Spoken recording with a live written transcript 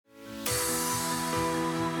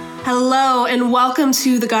Hello, and welcome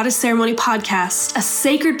to the Goddess Ceremony Podcast, a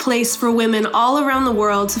sacred place for women all around the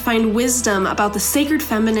world to find wisdom about the sacred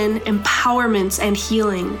feminine, empowerment, and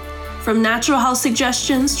healing. From natural health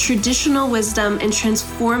suggestions, traditional wisdom, and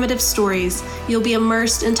transformative stories, you'll be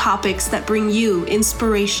immersed in topics that bring you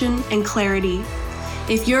inspiration and clarity.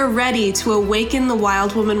 If you're ready to awaken the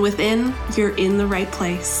wild woman within, you're in the right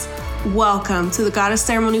place. Welcome to the Goddess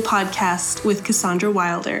Ceremony Podcast with Cassandra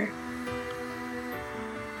Wilder.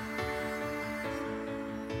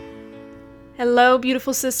 Hello,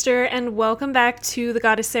 beautiful sister, and welcome back to the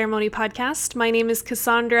Goddess Ceremony Podcast. My name is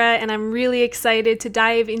Cassandra, and I'm really excited to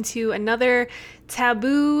dive into another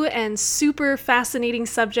taboo and super fascinating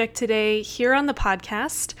subject today here on the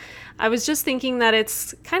podcast. I was just thinking that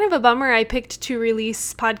it's kind of a bummer I picked to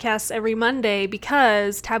release podcasts every Monday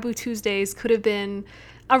because Taboo Tuesdays could have been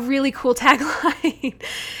a really cool tagline.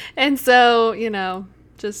 And so,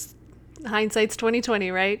 just hindsight's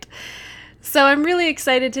 2020, right? So I'm really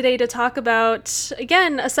excited today to talk about,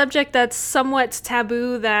 again, a subject that's somewhat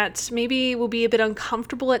taboo that maybe will be a bit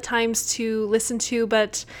uncomfortable at times to listen to,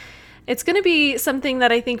 but it's going to be something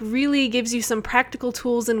that I think really gives you some practical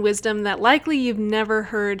tools and wisdom that likely you've never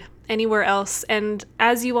heard anywhere else. And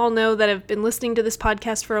as you all know that have been listening to this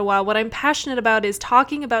podcast for a while, what I'm passionate about is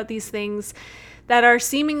talking about these things that are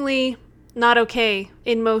seemingly not okay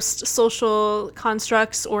in most social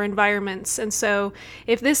constructs or environments. And so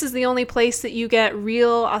if this is the only place that you get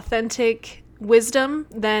real, authentic wisdom,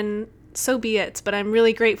 then so be it. But I'm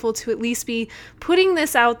really grateful to at least be putting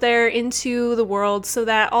this out there into the world so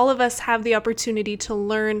that all of us have the opportunity to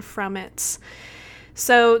learn from it.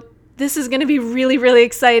 So this is going to be really, really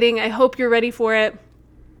exciting. I hope you're ready for it.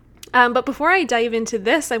 But before I dive into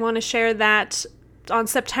this, I want to share that on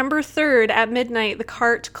September 3rd at midnight, the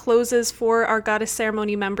cart closes for our Goddess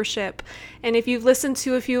Ceremony membership. And if you've listened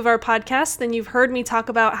to a few of our podcasts, then you've heard me talk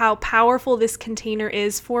about how powerful this container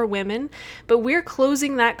is for women. But we're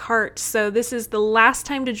closing that cart. So this is the last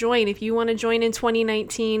time to join. If you want to join in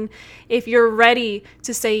 2019, if you're ready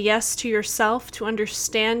to say yes to yourself, to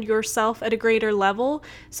understand yourself at a greater level.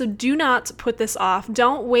 So do not put this off.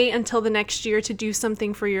 Don't wait until the next year to do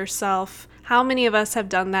something for yourself. How many of us have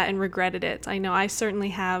done that and regretted it? I know I certainly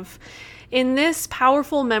have. In this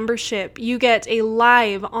powerful membership, you get a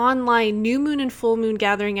live online new moon and full moon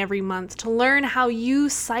gathering every month to learn how you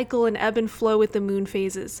cycle and ebb and flow with the moon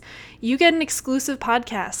phases. You get an exclusive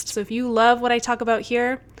podcast. So if you love what I talk about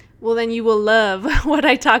here, well, then you will love what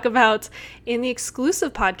I talk about in the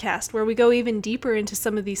exclusive podcast where we go even deeper into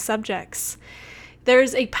some of these subjects.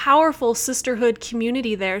 There's a powerful sisterhood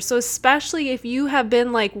community there. So especially if you have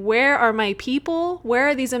been like, where are my people? Where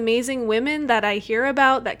are these amazing women that I hear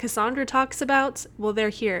about, that Cassandra talks about? Well, they're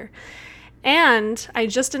here. And I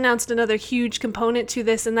just announced another huge component to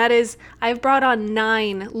this, and that is I've brought on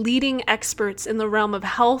 9 leading experts in the realm of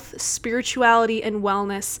health, spirituality, and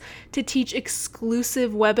wellness to teach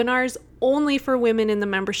exclusive webinars only for women in the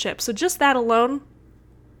membership. So just that alone,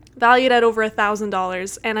 valued at over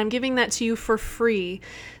 $1,000, and I'm giving that to you for free.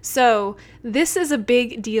 So this is a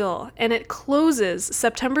big deal, and it closes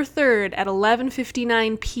September 3rd at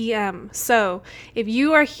 11:59 p.m. So if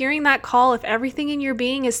you are hearing that call, if everything in your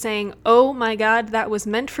being is saying, oh my God, that was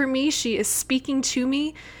meant for me, she is speaking to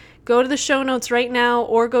me, go to the show notes right now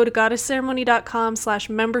or go to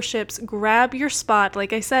goddessceremony.com/memberships, grab your spot.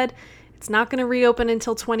 Like I said, it's not going to reopen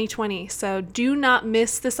until 2020, so do not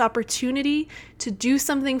miss this opportunity to do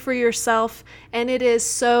something for yourself, and it is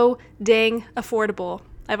so dang affordable.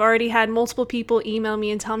 I've already had multiple people email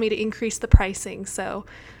me and tell me to increase the pricing, so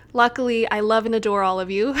luckily I love and adore all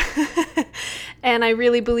of you, and I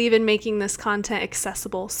really believe in making this content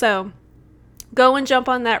accessible. So go and jump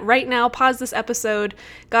on that right now. Pause this episode,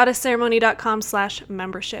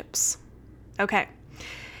 goddessceremony.com/memberships. Okay.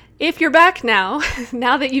 If you're back now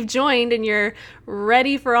that you've joined and you're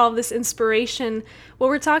ready for all this inspiration, what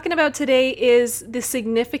we're talking about today is the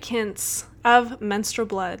significance of menstrual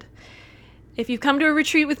blood. If you've come to a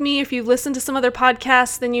retreat with me, if you've listened to some other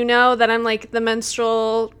podcasts, then you know that I'm like the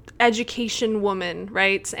menstrual education woman,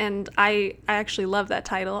 right? And I actually love that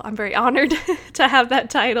title. I'm very honored to have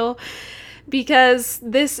that title, because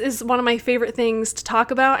this is one of my favorite things to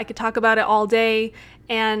talk about. I could talk about it all day.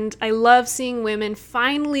 And I love seeing women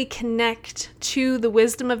finally connect to the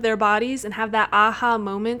wisdom of their bodies and have that aha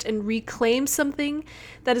moment and reclaim something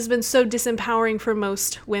that has been so disempowering for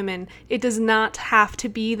most women. It does not have to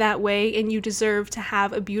be that way, and you deserve to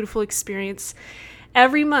have a beautiful experience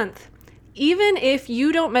every month. Even if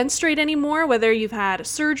you don't menstruate anymore, whether you've had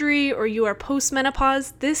surgery or you are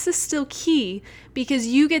postmenopause, this is still key because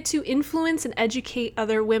you get to influence and educate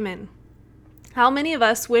other women. How many of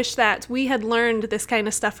us wish that we had learned this kind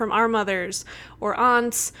of stuff from our mothers or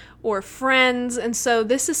aunts or friends? And so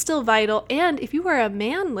this is still vital. And if you are a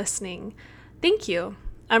man listening, thank you.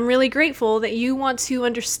 I'm really grateful that you want to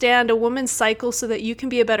understand a woman's cycle so that you can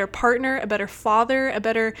be a better partner, a better father, a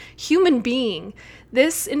better human being.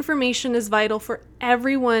 This information is vital for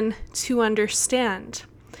everyone to understand.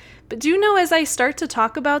 But do know, as I start to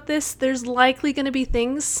talk about this, there's likely going to be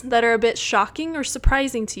things that are a bit shocking or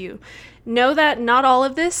surprising to you. Know that not all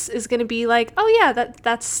of this is going to be like, oh yeah,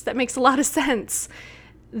 that makes a lot of sense.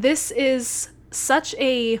 This is such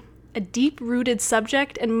a deep-rooted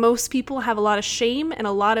subject, and most people have a lot of shame and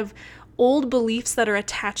a lot of old beliefs that are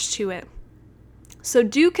attached to it. So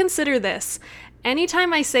do consider this.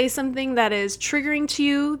 Anytime I say something that is triggering to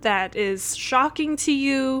you, that is shocking to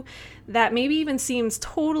you, that maybe even seems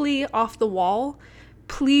totally off the wall,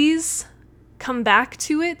 please come back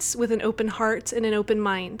to it with an open heart and an open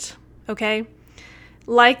mind, okay?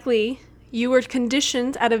 Likely, you were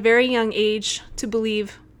conditioned at a very young age to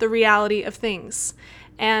believe the reality of things.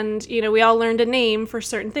 And, we all learned a name for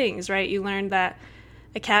certain things, right? You learned that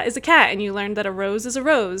a cat is a cat, and you learned that a rose is a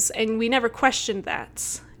rose, and we never questioned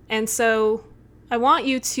that. And so I want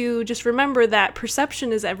you to just remember that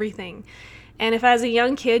perception is everything. And if as a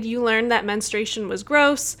young kid you learned that menstruation was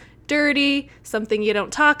gross, dirty, something you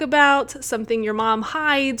don't talk about, something your mom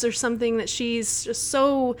hides, or something that she's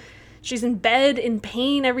in bed in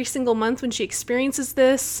pain every single month when she experiences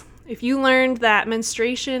this, if you learned that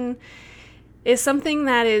menstruation is something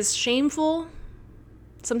that is shameful,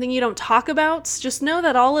 something you don't talk about, just know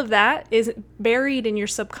that all of that is buried in your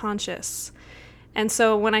subconscious. And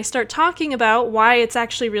so when I start talking about why it's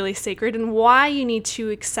actually really sacred and why you need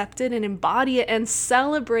to accept it and embody it and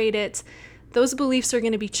celebrate it, those beliefs are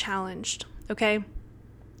going to be challenged, okay?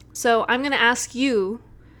 So I'm going to ask you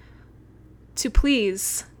to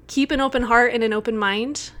please keep an open heart and an open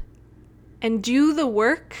mind and do the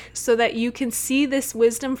work so that you can see this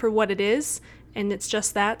wisdom for what it is, and it's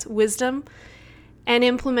just that, wisdom, and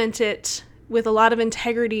implement it with a lot of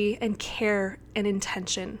integrity and care and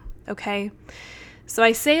intention, okay? So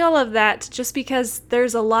I say all of that just because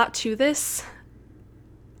there's a lot to this,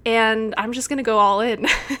 and I'm just going to go all in.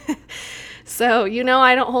 So,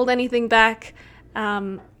 I don't hold anything back.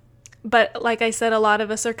 But like I said, a lot of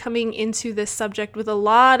us are coming into this subject with a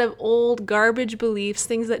lot of old garbage beliefs,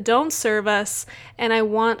 things that don't serve us, and I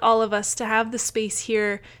want all of us to have the space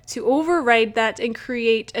here to override that and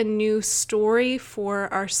create a new story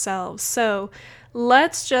for ourselves. So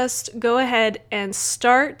let's just go ahead and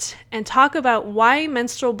start and talk about why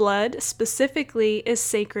menstrual blood specifically is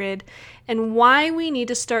sacred and why we need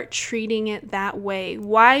to start treating it that way,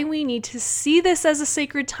 why we need to see this as a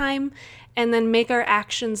sacred time and then make our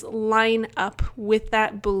actions line up with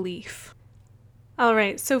that belief. All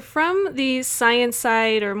right, so from the science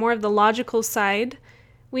side, or more of the logical side,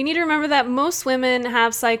 we need to remember that most women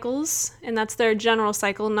have cycles, and that's their general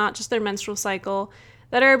cycle, not just their menstrual cycle,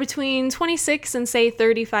 that are between 26 and say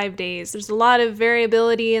 35 days. There's a lot of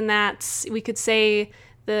variability in that. We could say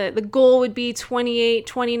the goal would be 28,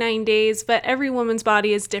 29 days, but every woman's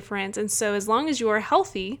body is different. And so as long as you are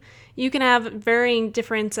healthy, you can have varying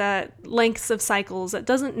different lengths of cycles. That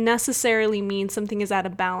doesn't necessarily mean something is out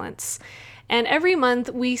of balance. And every month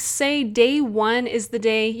we say day 1 is the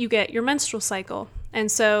day you get your menstrual cycle. And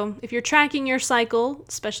so if you're tracking your cycle,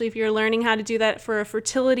 especially if you're learning how to do that for a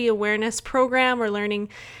fertility awareness program or learning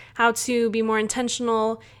how to be more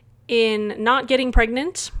intentional in not getting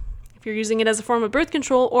pregnant, if you're using it as a form of birth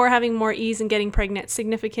control or having more ease in getting pregnant,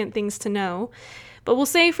 significant things to know. But we'll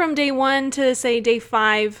say from day 1 to say day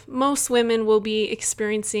 5, most women will be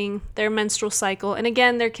experiencing their menstrual cycle. And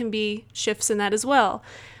again, there can be shifts in that as well.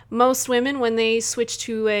 Most women, when they switch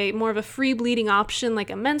to a more of a free bleeding option like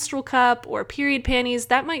a menstrual cup or period panties,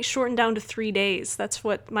 that might shorten down to 3 days. That's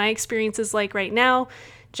what my experience is like right now.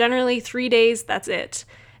 Generally 3 days, that's it.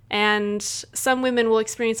 And some women will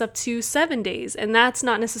experience up to 7 days, and that's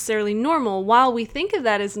not necessarily normal. While we think of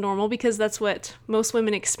that as normal because that's what most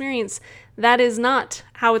women experience, that is not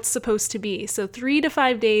how it's supposed to be. So 3 to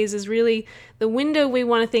 5 days is really the window we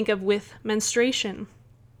want to think of with menstruation.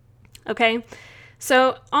 Okay?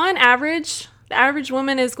 So on average, the average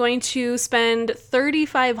woman is going to spend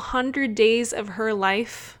 3,500 days of her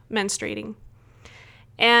life menstruating.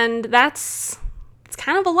 And it's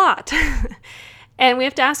kind of a lot. And we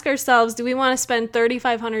have to ask ourselves, do we want to spend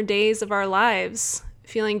 3,500 days of our lives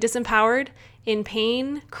feeling disempowered, in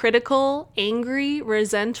pain, critical, angry,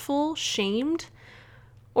 resentful, shamed?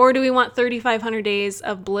 Or do we want 3,500 days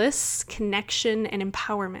of bliss, connection, and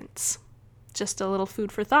empowerment? Just a little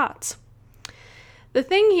food for thought. The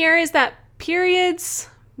thing here is that periods,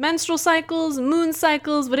 menstrual cycles, moon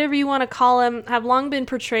cycles, whatever you want to call them, have long been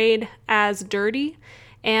portrayed as dirty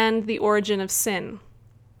and the origin of sin.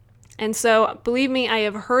 And so, believe me, I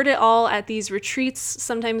have heard it all at these retreats.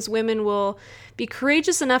 Sometimes women will be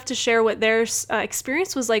courageous enough to share what their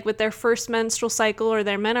experience was like with their first menstrual cycle or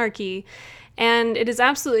their menarche. And it is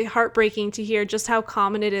absolutely heartbreaking to hear just how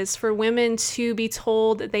common it is for women to be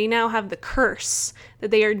told that they now have the curse, that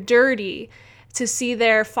they are dirty, to see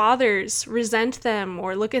their fathers resent them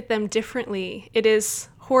or look at them differently. It is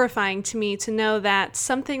horrifying to me to know that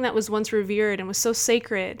something that was once revered and was so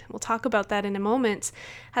sacred, we'll talk about that in a moment,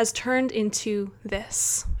 has turned into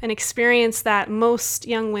this, an experience that most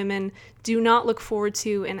young women do not look forward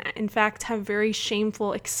to and in fact have very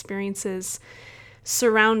shameful experiences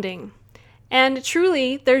surrounding. And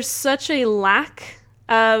truly, there's such a lack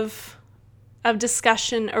of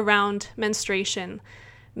discussion around menstruation.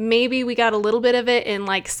 Maybe we got a little bit of it in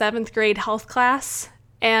like 7th grade health class,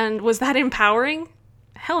 and was that empowering?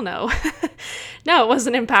 Hell no. No, it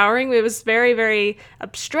wasn't empowering. It was very, very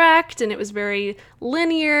abstract, and it was very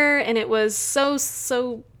linear, and it was so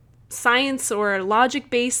science or logic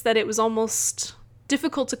based that it was almost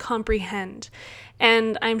difficult to comprehend.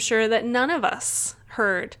 And I'm sure that none of us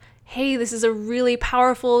heard, hey, this is a really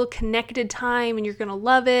powerful, connected time, and you're going to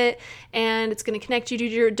love it, and it's going to connect you to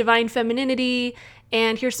your divine femininity,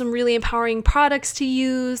 and here's some really empowering products to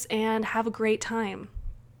use, and have a great time.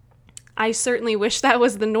 I certainly wish that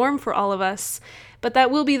was the norm for all of us, but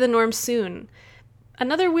that will be the norm soon.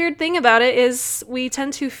 Another weird thing about it is we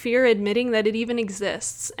tend to fear admitting that it even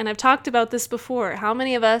exists. And I've talked about this before. How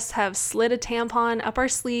many of us have slid a tampon up our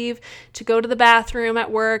sleeve to go to the bathroom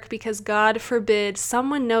at work because, God forbid,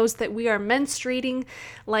 someone knows that we are menstruating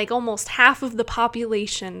like almost half of the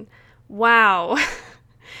population? Wow.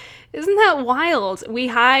 Isn't that wild? We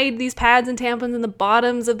hide these pads and tampons in the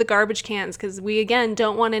bottoms of the garbage cans because we, again,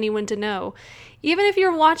 don't want anyone to know. Even if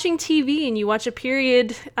you're watching TV and you watch a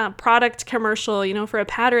period product commercial, for a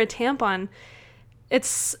pad or a tampon,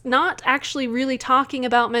 it's not actually really talking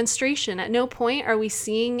about menstruation. At no point are we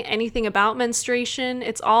seeing anything about menstruation.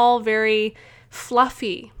 It's all very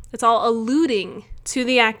fluffy. It's all alluding to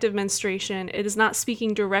the act of menstruation. It is not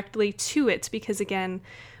speaking directly to it because, again,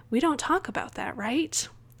 we don't talk about that, right?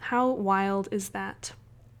 How wild is that?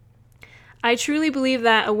 I truly believe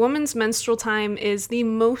that a woman's menstrual time is the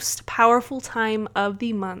most powerful time of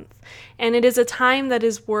the month, and it is a time that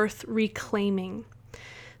is worth reclaiming.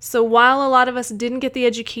 So while a lot of us didn't get the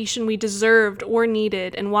education we deserved or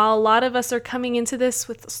needed, and while a lot of us are coming into this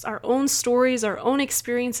with our own stories, our own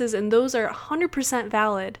experiences, and those are 100%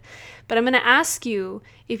 valid, but I'm going to ask you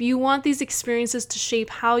if you want these experiences to shape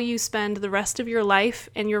how you spend the rest of your life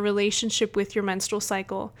and your relationship with your menstrual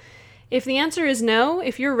cycle. If the answer is no,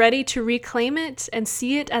 if you're ready to reclaim it and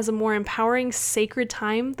see it as a more empowering, sacred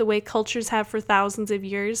time, the way cultures have for thousands of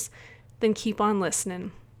years, then keep on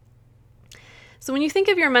listening. So when you think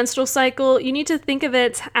of your menstrual cycle, you need to think of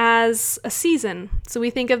it as a season. So we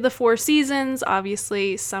think of the 4 seasons,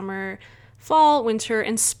 obviously summer, fall, winter,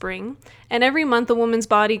 and spring. And every month a woman's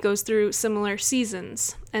body goes through similar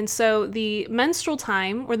seasons. And so the menstrual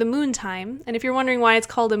time, or the moon time, and if you're wondering why it's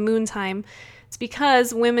called a moon time, it's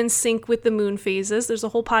because women sync with the moon phases. There's a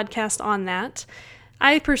whole podcast on that.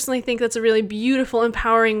 I personally think that's a really beautiful,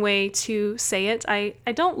 empowering way to say it. I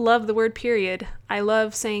don't love the word period. I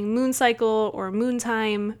love saying moon cycle or moon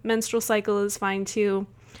time. Menstrual cycle is fine too.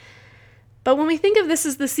 But when we think of this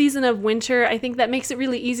as the season of winter, I think that makes it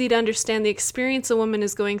really easy to understand the experience a woman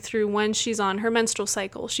is going through when she's on her menstrual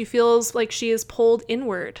cycle. She feels like she is pulled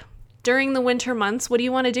inward. During the winter months, what do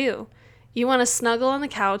you want to do? You want to snuggle on the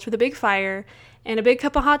couch with a big fire and a big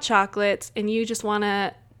cup of hot chocolate, and you just want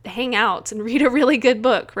to hang out and read a really good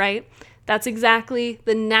book, right? That's exactly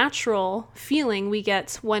the natural feeling we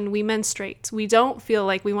get when we menstruate. We don't feel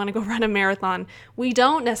like we want to go run a marathon. We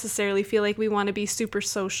don't necessarily feel like we want to be super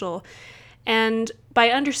social. And by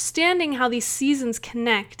understanding how these seasons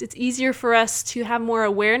connect, it's easier for us to have more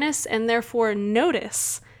awareness and therefore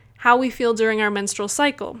notice how we feel during our menstrual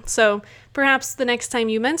cycle. So perhaps the next time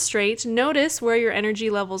you menstruate, notice where your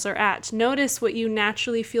energy levels are at. Notice what you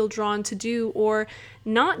naturally feel drawn to do or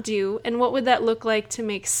not do, and what would that look like to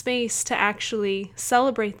make space to actually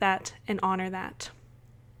celebrate that and honor that.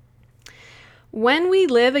 When we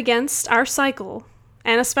live against our cycle,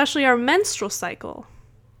 and especially our menstrual cycle,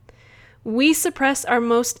 we suppress our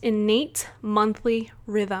most innate monthly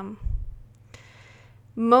rhythm.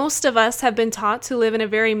 Most of us have been taught to live in a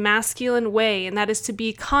very masculine way, and that is to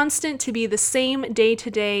be constant, to be the same day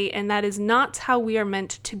to day, and that is not how we are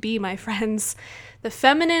meant to be, my friends. The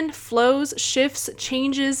feminine flows, shifts,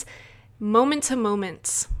 changes moment to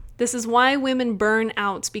moment. This is why women burn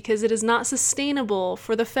out, because it is not sustainable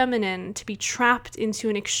for the feminine to be trapped into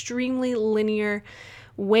an extremely linear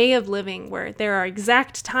way of living where there are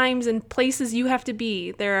exact times and places you have to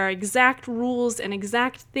be. There are exact rules and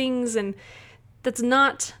exact things, and that's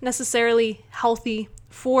not necessarily healthy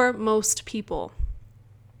for most people.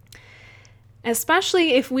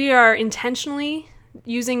 Especially if we are intentionally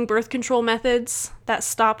using birth control methods that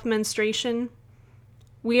stop menstruation,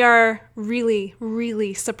 we are really,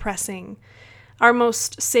 really suppressing our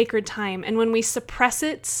most sacred time. And when we suppress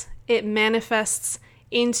it, it manifests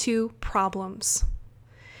into problems.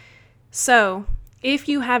 So, if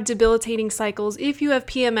you have debilitating cycles, if you have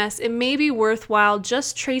PMS, it may be worthwhile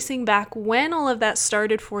just tracing back when all of that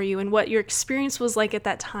started for you and what your experience was like at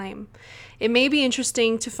that time. It may be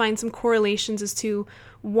interesting to find some correlations as to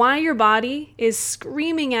why your body is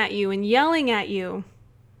screaming at you and yelling at you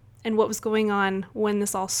and what was going on when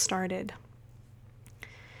this all started.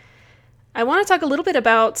 I want to talk a little bit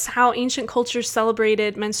about how ancient cultures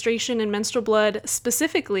celebrated menstruation and menstrual blood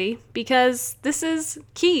specifically, because this is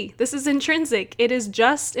key. This is intrinsic. It is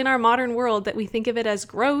just in our modern world that we think of it as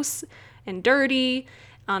gross and dirty,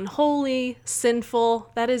 unholy,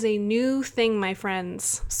 sinful. That is a new thing, my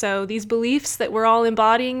friends. So these beliefs that we're all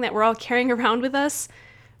embodying, that we're all carrying around with us,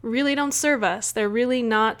 really don't serve us. They're really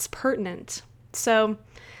not pertinent. So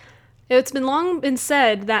it's long been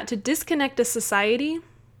said that to disconnect a society,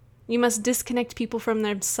 you must disconnect people from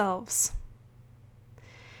themselves.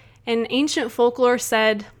 And ancient folklore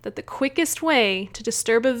said that the quickest way to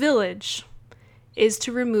disturb a village is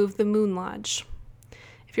to remove the moon lodge.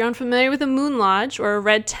 If you're unfamiliar with a moon lodge or a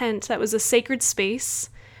red tent, that was a sacred space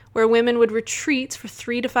where women would retreat for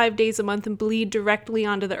 3 to 5 days a month and bleed directly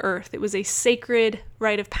onto the earth. It was a sacred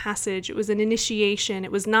rite of passage. It was an initiation.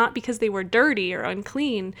 It was not because they were dirty or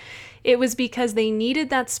unclean. It was because they needed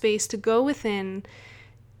that space to go within,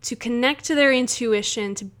 to connect to their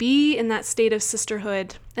intuition, to be in that state of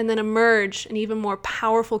sisterhood, and then emerge an even more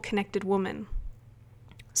powerful, connected woman.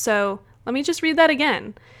 So let me just read that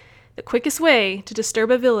again. The quickest way to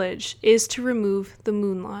disturb a village is to remove the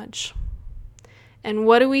moon lodge. And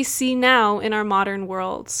what do we see now in our modern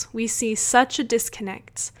worlds? We see such a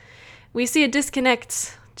disconnect. We see a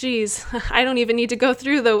disconnect, geez, I don't even need to go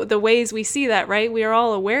through the ways we see that, right? We are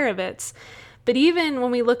all aware of it. But even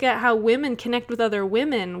when we look at how women connect with other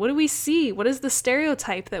women, what do we see? What is the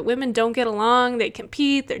stereotype? That women don't get along, they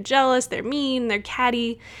compete, they're jealous, they're mean, they're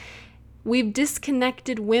catty. We've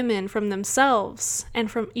disconnected women from themselves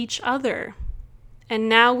and from each other. And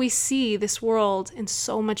now we see this world in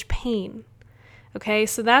so much pain. Okay,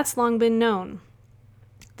 so that's long been known.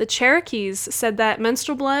 The Cherokees said that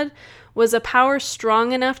menstrual blood was a power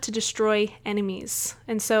strong enough to destroy enemies.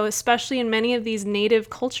 And so, especially in many of these native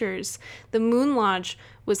cultures, the moon lodge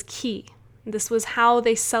was key. This was how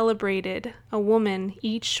they celebrated a woman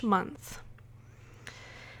each month.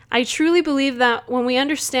 I truly believe that when we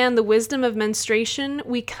understand the wisdom of menstruation,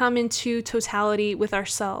 we come into totality with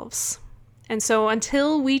ourselves. And so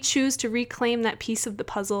until we choose to reclaim that piece of the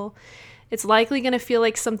puzzle, it's likely going to feel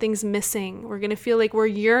like something's missing. We're going to feel like we're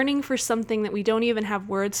yearning for something that we don't even have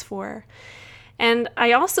words for. And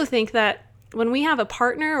I also think that when we have a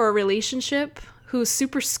partner or a relationship who's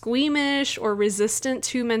super squeamish or resistant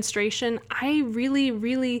to menstruation, I really,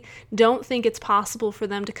 really don't think it's possible for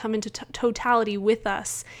them to come into totality with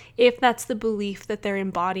us if that's the belief that they're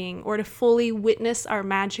embodying, or to fully witness our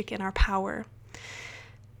magic and our power.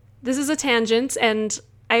 This is a tangent, and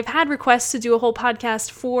I've had requests to do a whole podcast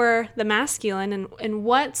for the masculine and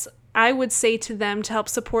what I would say to them to help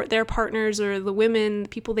support their partners or the women, the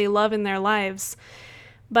people they love in their lives.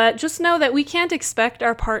 But just know that we can't expect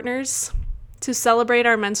our partners to celebrate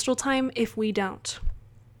our menstrual time if we don't.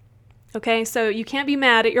 Okay, so you can't be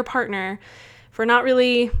mad at your partner for not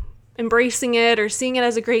really embracing it or seeing it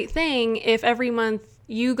as a great thing if every month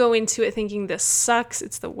you go into it thinking this sucks,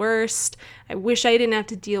 it's the worst, I wish I didn't have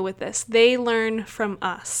to deal with this. They learn from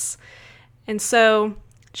us. And so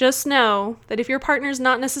just know that if your partner's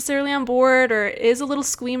not necessarily on board or is a little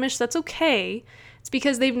squeamish, that's okay. It's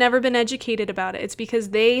because they've never been educated about it. It's because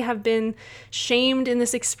they have been shamed in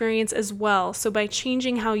this experience as well. So by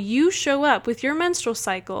changing how you show up with your menstrual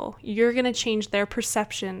cycle, you're going to change their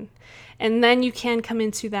perception. And then you can come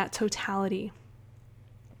into that totality.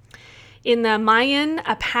 In the Mayan,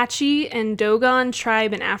 Apache, and Dogon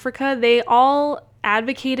tribe in Africa, they all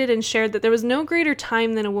advocated and shared that there was no greater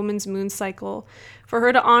time than a woman's moon cycle for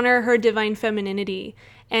her to honor her divine femininity.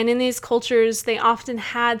 And in these cultures, they often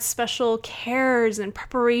had special cares and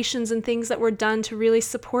preparations and things that were done to really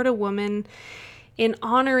support a woman in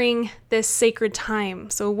honoring this sacred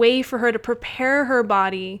time. So a way for her to prepare her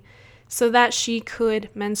body so that she could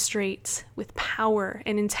menstruate with power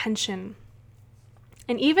and intention.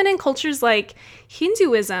 And even in cultures like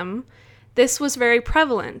Hinduism, this was very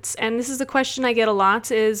prevalent. And this is a question I get a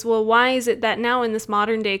lot is, well, why is it that now in this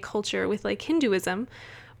modern day culture with like Hinduism,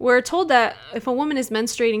 we're told that if a woman is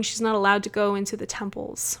menstruating, she's not allowed to go into the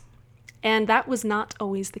temples. And that was not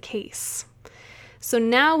always the case. So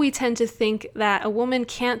now we tend to think that a woman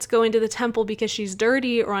can't go into the temple because she's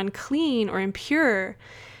dirty or unclean or impure.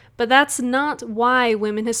 But that's not why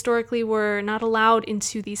women historically were not allowed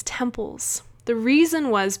into these temples. The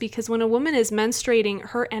reason was because when a woman is menstruating,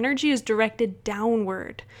 her energy is directed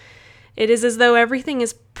downward. It is as though everything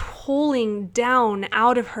is pulling down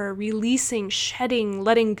out of her, releasing, shedding,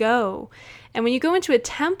 letting go. And when you go into a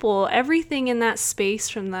temple, everything in that space,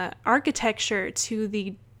 from the architecture to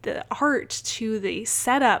the art to the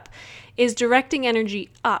setup, is directing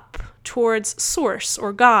energy up towards source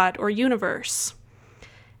or God or universe.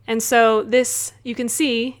 And so this, you can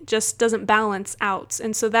see, just doesn't balance out.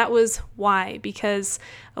 And so that was why, because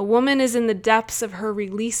a woman is in the depths of her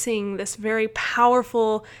releasing this very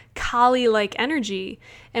powerful Kali-like energy.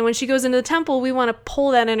 And when she goes into the temple, we want to pull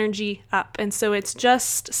that energy up. And so it's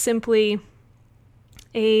just simply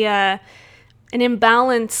an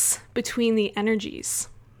imbalance between the energies.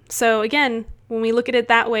 So again, when we look at it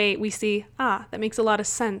that way, we see, that makes a lot of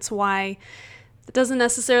sense why it doesn't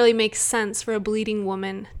necessarily make sense for a bleeding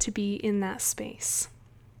woman to be in that space.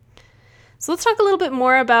 So let's talk a little bit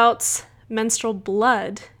more about menstrual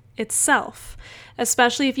blood itself.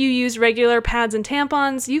 Especially if you use regular pads and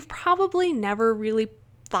tampons, you've probably never really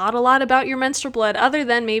thought a lot about your menstrual blood other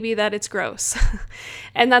than maybe that it's gross.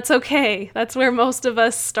 And that's okay. That's where most of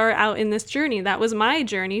us start out in this journey. That was my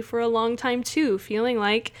journey for a long time too, feeling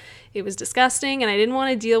like it was disgusting and I didn't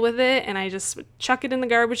want to deal with it, and I just would chuck it in the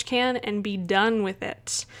garbage can and be done with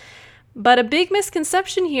it. But a big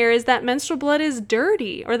misconception here is that menstrual blood is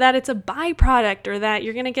dirty, or that it's a byproduct, or that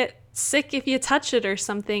you're going to get sick if you touch it or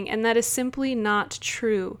something, and that is simply not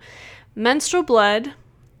true. Menstrual blood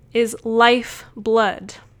is life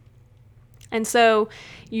blood. And so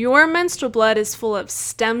your menstrual blood is full of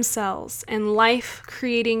stem cells and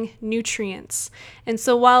life-creating nutrients. And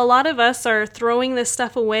so while a lot of us are throwing this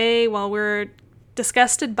stuff away while we're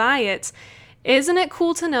disgusted by it, isn't it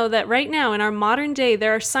cool to know that right now in our modern day,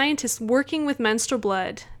 there are scientists working with menstrual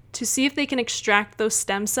blood to see if they can extract those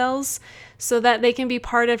stem cells so that they can be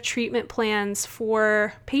part of treatment plans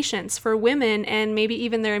for patients, for women, and maybe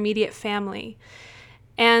even their immediate family.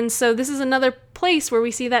 And so this is another place where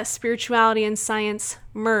we see that spirituality and science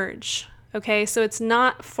merge. Okay, so it's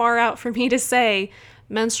not far out for me to say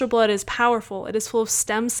menstrual blood is powerful. It is full of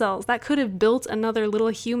stem cells that could have built another little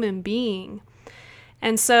human being.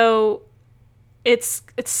 And so it's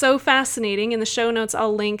so fascinating. In the show notes,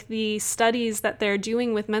 I'll link the studies that they're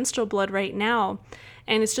doing with menstrual blood right now.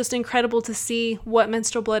 And it's just incredible to see what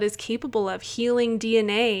menstrual blood is capable of, healing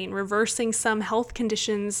DNA and reversing some health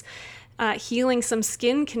conditions, healing some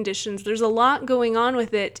skin conditions. There's a lot going on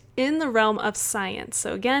with it in the realm of science.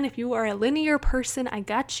 So again, if you are a linear person, I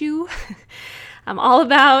got you. I'm all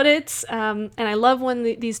about it. And I love when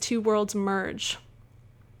these two worlds merge.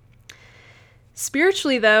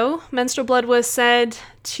 Spiritually, though, menstrual blood was said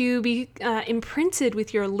to be imprinted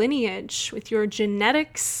with your lineage, with your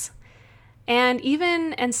genetics, and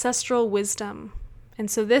even ancestral wisdom. And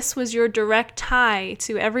so this was your direct tie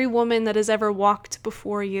to every woman that has ever walked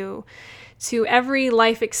before you, to every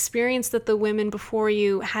life experience that the women before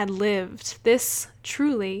you had lived. This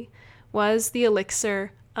truly was the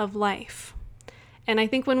elixir of life. And I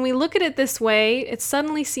think when we look at it this way, it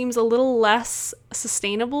suddenly seems a little less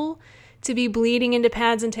sustainable to be bleeding into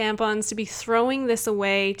pads and tampons, to be throwing this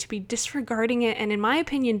away, to be disregarding it, and in my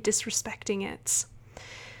opinion, disrespecting it.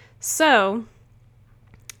 So,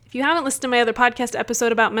 if you haven't listened to my other podcast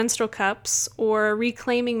episode about menstrual cups or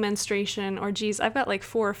reclaiming menstruation, or geez, I've got like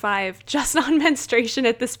 4 or 5 just on menstruation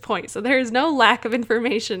at this point. So there is no lack of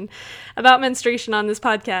information about menstruation on this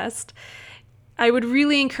podcast. I would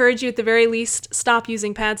really encourage you at the very least, stop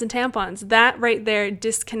using pads and tampons. That right there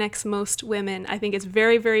disconnects most women. I think it's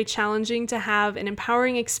very, very challenging to have an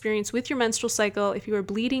empowering experience with your menstrual cycle if you are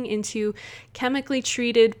bleeding into chemically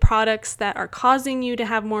treated products that are causing you to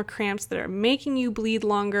have more cramps, that are making you bleed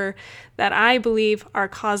longer, that I believe are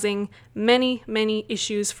causing many, many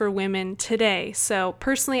issues for women today. So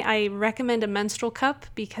personally, I recommend a menstrual cup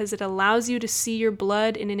because it allows you to see your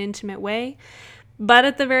blood in an intimate way. But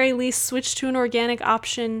at the very least, switch to an organic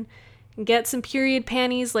option. Get some period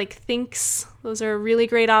panties like Thinx. Those are really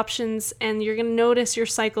great options, and you're going to notice your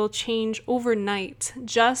cycle change overnight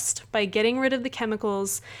just by getting rid of the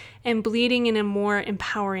chemicals and bleeding in a more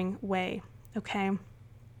empowering way, okay?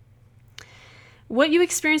 What you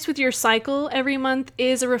experience with your cycle every month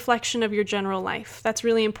is a reflection of your general life. That's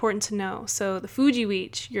really important to know. So the food you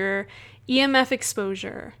eat, your EMF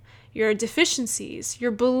exposure, your deficiencies,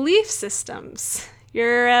 your belief systems,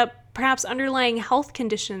 your perhaps underlying health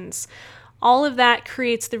conditions, all of that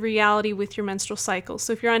creates the reality with your menstrual cycle.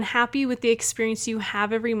 So if you're unhappy with the experience you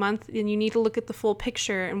have every month, then you need to look at the full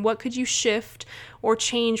picture and what could you shift or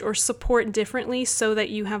change or support differently so that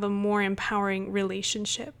you have a more empowering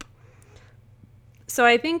relationship. So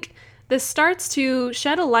I think this starts to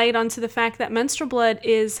shed a light onto the fact that menstrual blood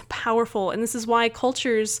is powerful. And this is why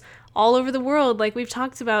cultures all over the world, like we've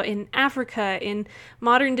talked about in Africa, in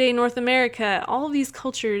modern day North America, all of these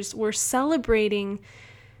cultures were celebrating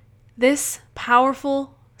this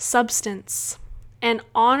powerful substance and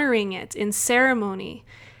honoring it in ceremony.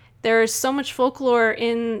 There is so much folklore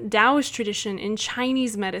in Taoist tradition, in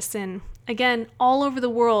Chinese medicine, again, all over the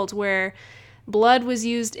world where blood was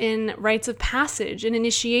used in rites of passage, in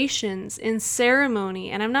initiations, in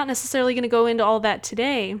ceremony. And I'm not necessarily going to go into all that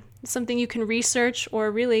today. It's something you can research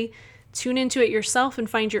or really tune into it yourself and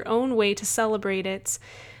find your own way to celebrate it.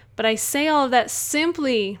 But I say all of that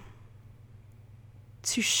simply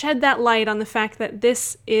to shed that light on the fact that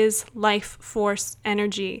this is life force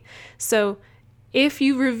energy. So if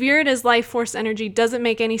you revere it as life force energy, doesn't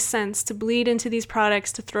make any sense to bleed into these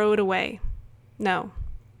products to throw it away. No.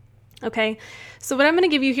 Okay, so what I'm going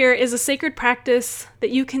to give you here is a sacred practice that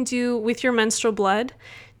you can do with your menstrual blood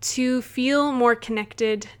to feel more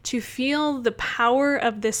connected, to feel the power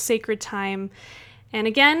of this sacred time. And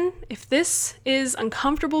again, if this is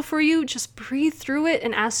uncomfortable for you, just breathe through it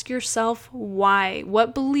and ask yourself why.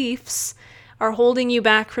 What beliefs are holding you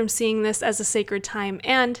back from seeing this as a sacred time?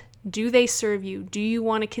 And do they serve you? Do you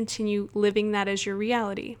want to continue living that as your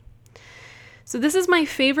reality? So this is my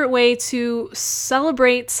favorite way to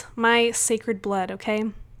celebrate my sacred blood, okay?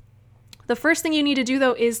 The first thing you need to do,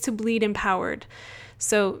 though, is to bleed empowered.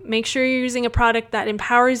 So make sure you're using a product that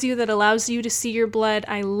empowers you, that allows you to see your blood.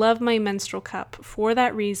 I love my menstrual cup for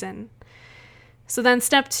that reason. So then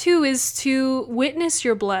step 2 is to witness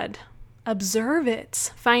your blood. Observe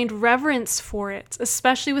it. Find reverence for it.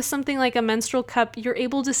 Especially with something like a menstrual cup, you're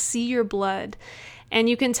able to see your blood. And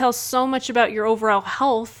you can tell so much about your overall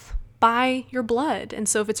health by your blood. And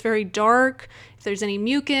so if it's very dark, if there's any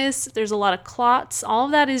mucus, if there's a lot of clots, all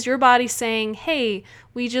of that is your body saying, hey,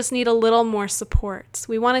 we just need a little more support.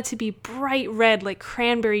 We want it to be bright red like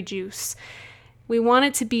cranberry juice. We want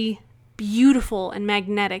it to be beautiful and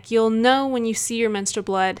magnetic. You'll know when you see your menstrual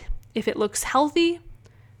blood if it looks healthy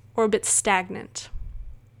or a bit stagnant.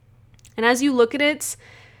 And as you look at it,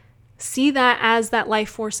 see that as that life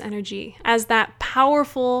force energy, as that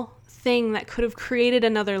powerful thing that could have created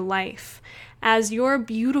another life, as your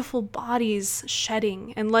beautiful body's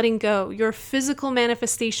shedding and letting go, your physical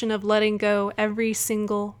manifestation of letting go every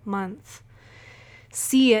single month.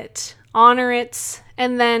 See it, honor it,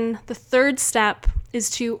 and then the third step is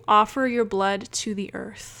to offer your blood to the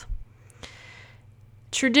earth.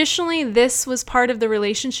 Traditionally, this was part of the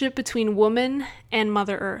relationship between woman and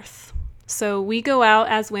Mother Earth. So we go out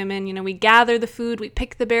as women, we gather the food, we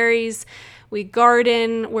pick the berries, we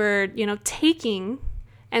garden, we're, taking.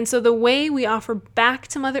 And so the way we offer back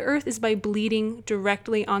to Mother Earth is by bleeding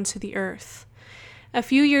directly onto the earth. A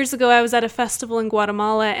few years ago, I was at a festival in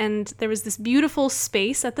Guatemala, and there was this beautiful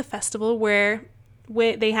space at the festival where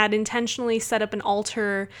they had intentionally set up an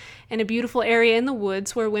altar in a beautiful area in the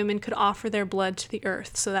woods where women could offer their blood to the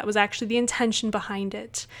earth. So that was actually the intention behind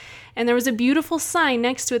it. And there was a beautiful sign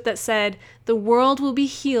next to it that said, "The world will be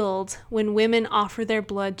healed when women offer their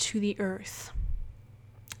blood to the earth."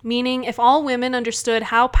 Meaning, if all women understood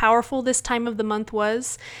how powerful this time of the month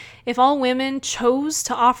was, if all women chose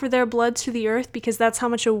to offer their blood to the earth because that's how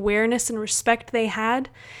much awareness and respect they had,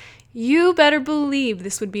 you better believe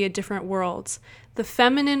this would be a different world. The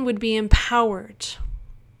feminine would be empowered.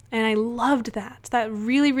 And I loved that. That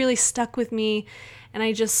really, really stuck with me. And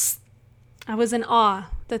I was in awe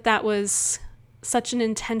that was such an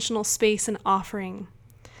intentional space and offering.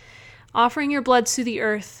 Offering your blood to the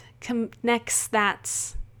earth connects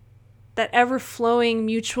that ever-flowing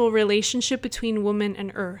mutual relationship between woman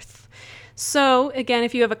and earth. So again,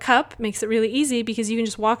 if you have a cup, it makes it really easy because you can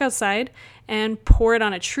just walk outside and pour it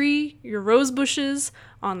on a tree, your rose bushes,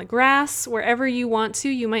 on the grass, wherever you want to.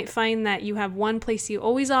 You might find that you have one place you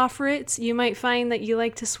always offer it. You might find that you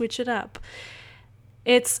like to switch it up.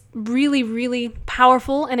 It's really, really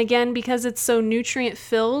powerful. And again, because it's so nutrient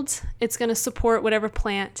filled, it's going to support whatever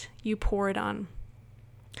plant you pour it on.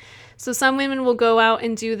 So some women will go out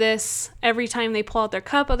and do this every time they pull out their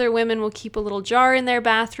cup. Other women will keep a little jar in their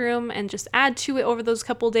bathroom and just add to it over those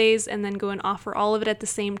couple days and then go and offer all of it at the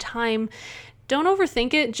same time. don't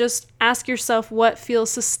overthink it. Just ask yourself what feels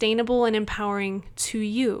sustainable and empowering to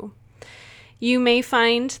you. You may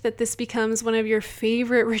find that this becomes one of your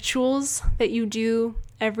favorite rituals that you do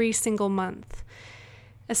every single month,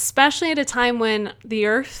 especially at a time when the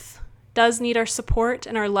earth does need our support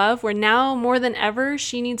and our love, where now more than ever,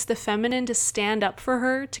 she needs the feminine to stand up for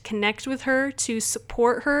her, to connect with her, to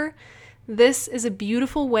support her. This is a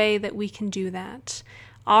beautiful way that we can do that.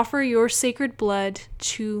 Offer your sacred blood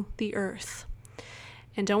to the earth.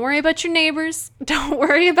 And don't worry about your neighbors. Don't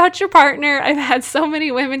worry about your partner. I've had so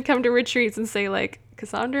many women come to retreats and say like,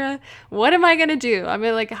 Cassandra, what am I going to do? I'm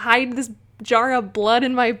going to like hide this jar of blood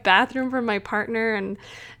in my bathroom from my partner. And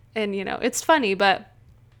it's funny, but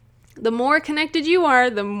the more connected you are,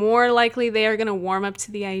 the more likely they are going to warm up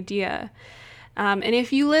to the idea. And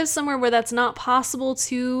if you live somewhere where that's not possible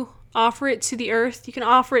to offer it to the earth, you can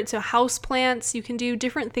offer it to houseplants. You can do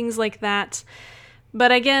different things like that.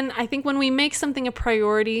 But again, I think when we make something a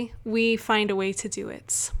priority, we find a way to do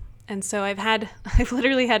it. And so I've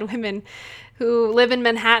literally had women who live in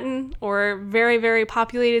Manhattan or very, very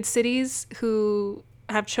populated cities who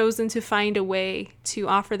have chosen to find a way to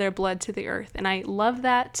offer their blood to the earth. And I love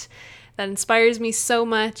that. That inspires me so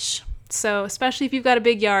much. So especially if you've got a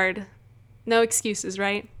big yard, no excuses,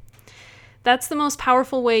 right? That's the most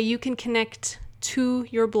powerful way you can connect to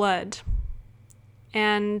your blood.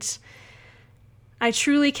 And I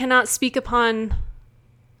truly cannot speak upon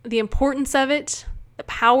the importance of it, the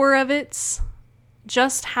power of it,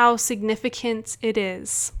 just how significant it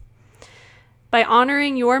is. By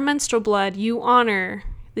honoring your menstrual blood, you honor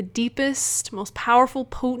the deepest, most powerful,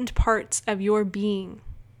 potent parts of your being.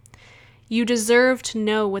 You deserve to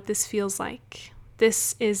know what this feels like.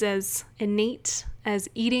 This is as innate as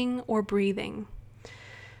eating or breathing.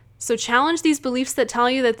 So challenge these beliefs that tell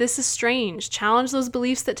you that this is strange. Challenge those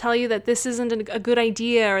beliefs that tell you that this isn't a good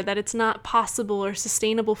idea or that it's not possible or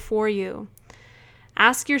sustainable for you.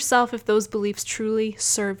 Ask yourself if those beliefs truly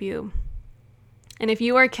serve you. And if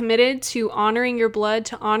you are committed to honoring your blood,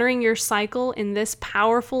 to honoring your cycle in this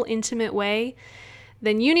powerful, intimate way,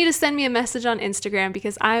 then you need to send me a message on Instagram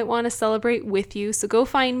because I want to celebrate with you. So go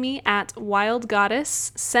find me at Wild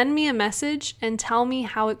Goddess, send me a message and tell me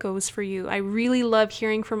how it goes for you. I really love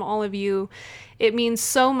hearing from all of you. It means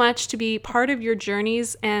so much to be part of your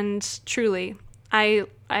journeys, and truly, I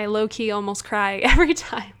low-key almost cry every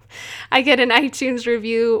time I get an iTunes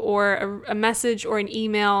review or a message or an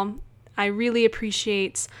email. I really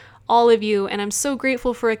appreciate all of you, and I'm so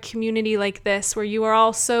grateful for a community like this where you are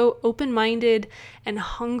all so open-minded and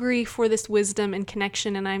hungry for this wisdom and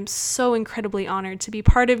connection, and I'm so incredibly honored to be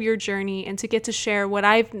part of your journey and to get to share what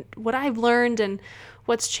I've learned and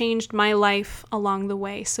what's changed my life along the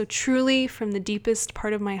way. So truly, from the deepest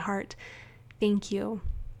part of my heart, thank you.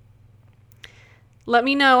 Let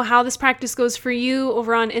me know how this practice goes for you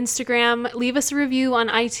over on Instagram. Leave us a review on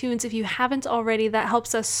iTunes if you haven't already. That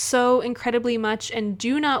helps us so incredibly much. And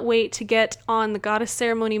do not wait to get on the Goddess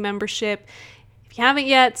Ceremony membership. If you haven't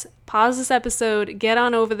yet, pause this episode, get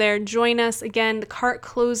on over there, join us. Again, the cart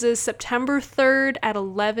closes September 3rd at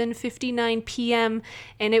 11:59 p.m.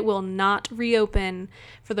 and it will not reopen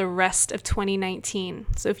for the rest of 2019.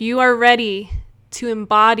 So if you are ready to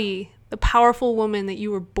embody the powerful woman that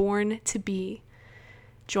you were born to be,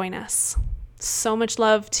 join us. So much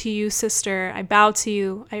love to you, sister. I bow to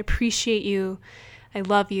you. I appreciate you. I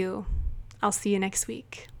love you. I'll see you next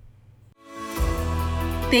week.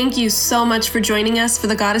 Thank you so much for joining us for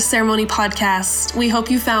the Goddess Ceremony podcast. We hope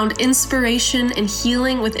you found inspiration and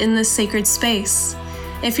healing within this sacred space.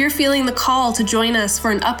 If you're feeling the call to join us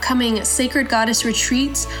for an upcoming Sacred Goddess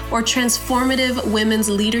retreat or transformative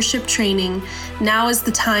women's leadership training, now is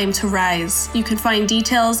the time to rise. You can find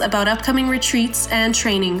details about upcoming retreats and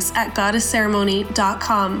trainings at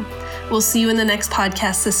goddessceremony.com. We'll see you in the next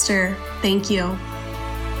podcast, sister. Thank you.